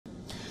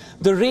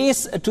The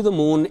race to the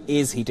moon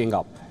is heating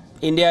up.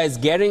 India is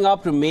gearing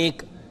up to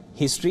make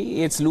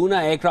history. Its lunar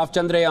aircraft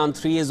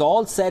Chandrayaan-3 is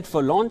all set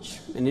for launch,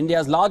 and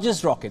India's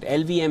largest rocket,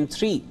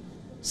 LVM-3,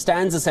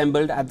 stands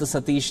assembled at the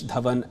Satish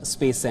Dhawan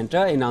Space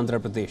Centre in Andhra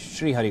Pradesh,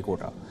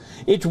 Sriharikota.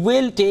 It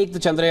will take the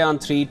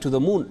Chandrayaan-3 to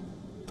the moon.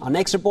 Our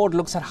next report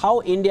looks at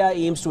how India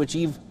aims to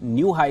achieve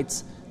new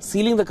heights,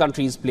 sealing the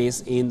country's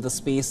place in the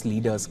Space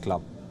Leaders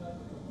Club.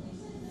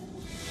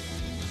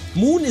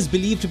 Moon is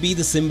believed to be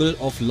the symbol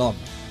of love.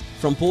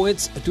 From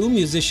poets to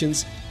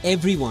musicians,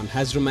 everyone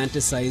has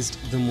romanticized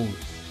the moon.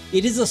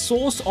 It is a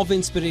source of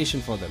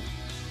inspiration for them.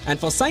 And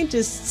for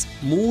scientists,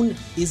 moon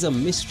is a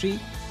mystery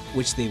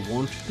which they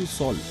want to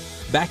solve.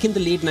 Back in the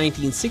late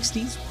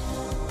 1960s,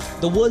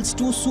 the world's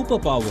two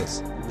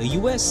superpowers, the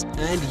US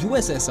and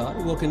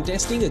USSR, were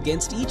contesting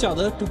against each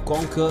other to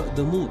conquer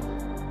the moon.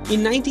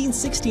 In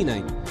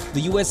 1969,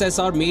 the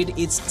USSR made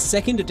its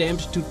second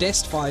attempt to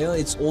test fire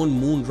its own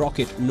moon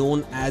rocket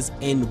known as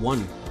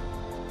N1.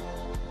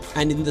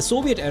 And in the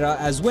Soviet era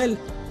as well,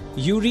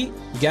 Yuri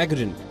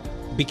Gagarin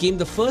became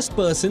the first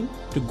person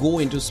to go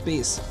into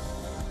space.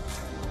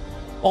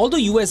 Although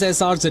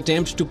USSR's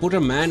attempt to put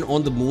a man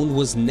on the moon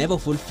was never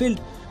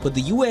fulfilled, but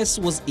the US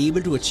was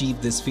able to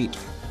achieve this feat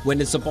when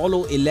its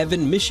Apollo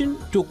 11 mission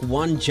took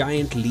one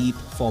giant leap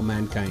for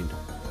mankind.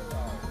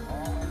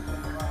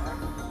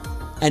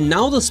 And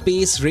now the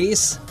space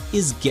race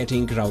is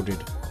getting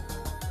crowded.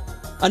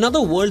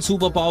 Another world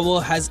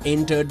superpower has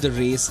entered the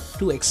race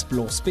to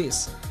explore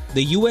space.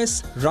 The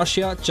US,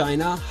 Russia,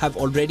 China have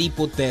already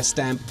put their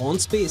stamp on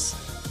space.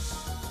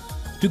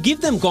 To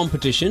give them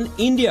competition,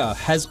 India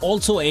has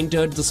also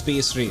entered the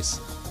space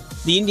race.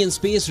 The Indian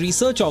Space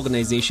Research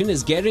Organization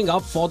is gearing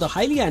up for the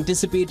highly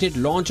anticipated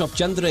launch of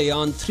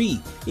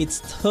Chandrayaan-3, its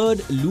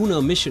third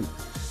lunar mission.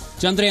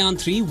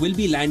 Chandrayaan-3 will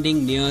be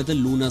landing near the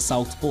lunar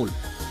South Pole.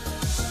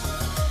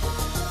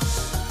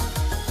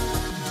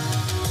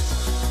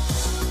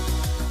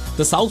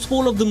 The south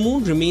pole of the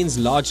moon remains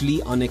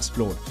largely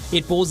unexplored.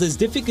 It poses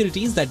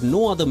difficulties that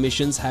no other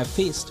missions have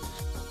faced.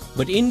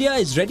 But India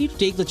is ready to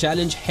take the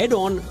challenge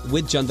head-on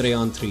with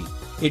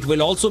Chandrayaan-3. It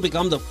will also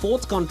become the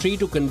fourth country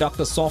to conduct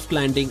a soft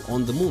landing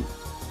on the moon.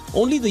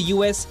 Only the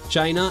US,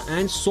 China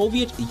and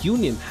Soviet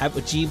Union have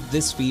achieved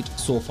this feat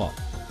so far.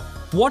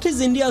 What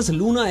is India's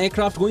lunar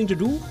aircraft going to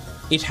do?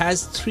 It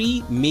has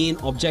three main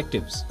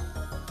objectives.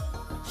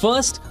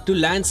 First, to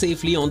land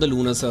safely on the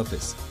lunar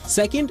surface.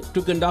 Second,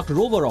 to conduct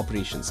rover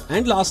operations.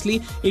 And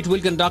lastly, it will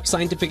conduct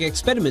scientific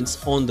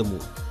experiments on the moon.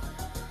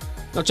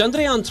 Now,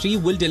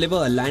 Chandrayaan-3 will deliver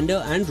a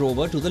lander and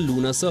rover to the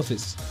lunar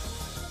surface.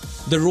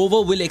 The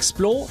rover will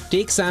explore,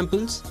 take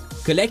samples,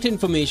 collect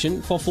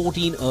information for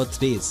 14 Earth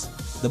days.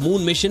 The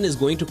moon mission is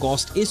going to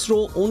cost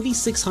ISRO only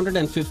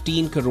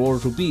 615 crore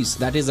rupees,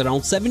 that is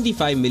around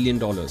 $75 million.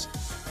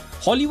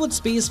 Hollywood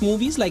space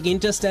movies like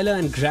Interstellar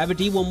and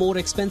Gravity were more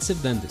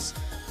expensive than this.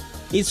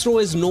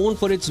 ISRO is known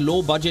for its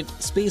low-budget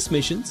space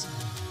missions.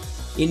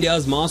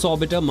 India's Mars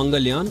orbiter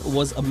Mangalyaan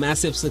was a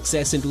massive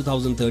success in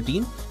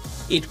 2013.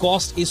 It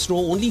cost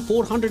ISRO only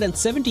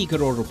 470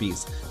 crore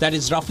rupees, that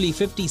is roughly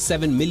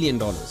 $57 million.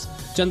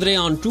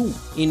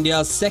 Chandrayaan-2,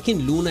 India's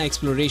second lunar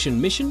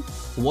exploration mission,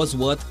 was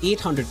worth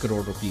 800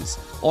 crore rupees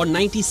or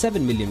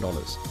 $97 million.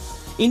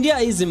 India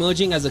is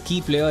emerging as a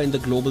key player in the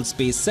global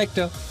space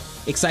sector.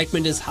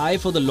 Excitement is high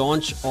for the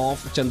launch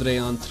of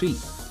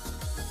Chandrayaan-3.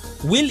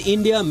 Will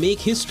India make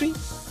history?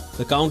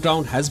 The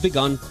countdown has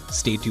begun.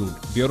 Stay tuned.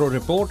 Bureau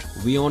Report,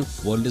 WION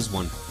World is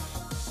One.